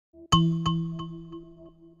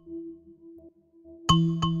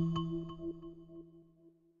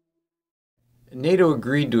NATO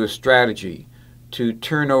agreed to a strategy to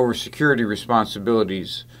turn over security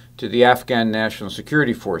responsibilities to the Afghan National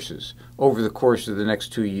Security Forces over the course of the next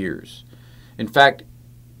 2 years. In fact,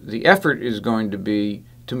 the effort is going to be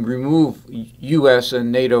to remove U.S.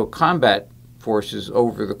 and NATO combat forces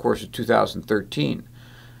over the course of 2013.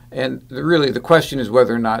 And really the question is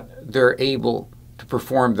whether or not they're able to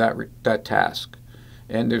perform that task.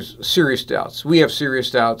 And there's serious doubts. We have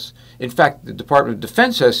serious doubts. In fact, the Department of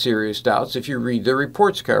Defense has serious doubts if you read their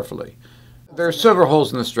reports carefully. There are several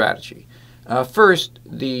holes in the strategy. First,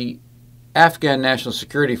 the Afghan National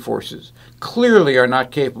Security Forces clearly are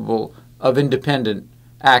not capable of independent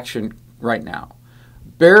action right now.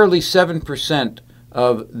 Barely 7%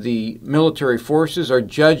 of the military forces are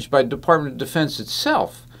judged by the Department of Defense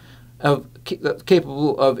itself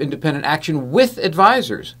capable of independent action with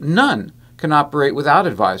advisors. None can operate without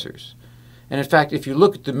advisors. And in fact, if you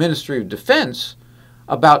look at the Ministry of Defense,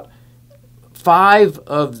 about 5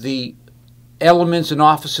 of the elements and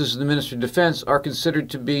offices of the Ministry of Defense are considered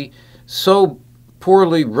to be so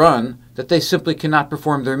poorly run that they simply cannot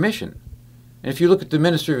perform their mission. And if you look at the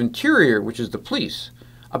Ministry of Interior, which is the police,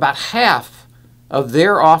 about half of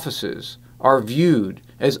their offices are viewed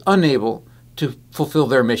as unable to fulfill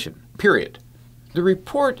their mission, period. The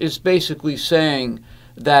report is basically saying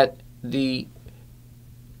that the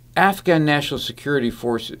Afghan National Security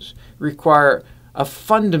Forces require a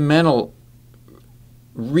fundamental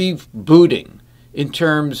rebooting in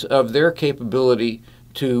terms of their capability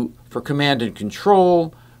for command and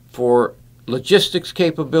control, for logistics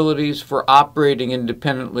capabilities, for operating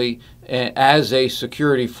independently as a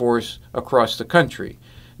security force across the country.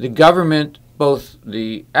 The government, both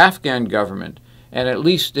the Afghan government and at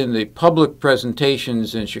least in the public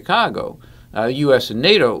presentations in Chicago, U.S. and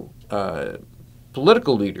NATO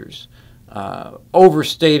political leaders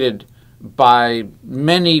overstated by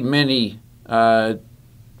many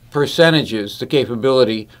percentages the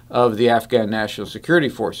capability of the Afghan National Security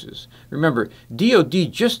Forces. Remember,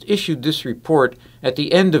 DoD just issued this report at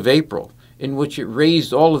the end of April in which it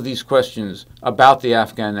raised all of these questions about the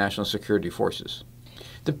Afghan National Security Forces.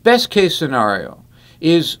 The best case scenario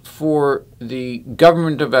is for the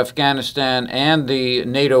government of Afghanistan and the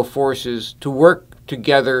NATO forces to work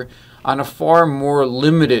together on a far more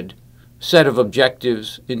limited set of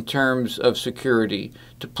objectives in terms of security,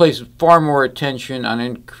 to place far more attention on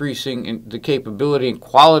increasing the capability and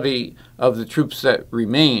quality of the troops that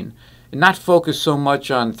remain, and not focus so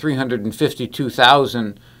much on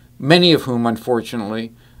 352,000, many of whom,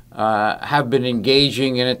 unfortunately, have been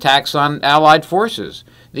engaging in attacks on allied forces.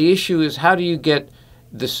 The issue is, how do you get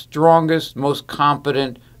the strongest, most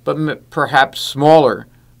competent, but perhaps smaller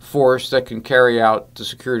force that can carry out the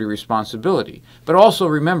security responsibility? But also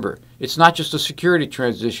remember, it's not just a security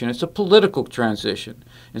transition, it's a political transition.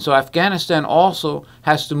 And so Afghanistan also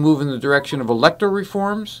has to move in the direction of electoral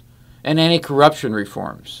reforms and anti-corruption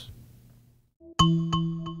reforms.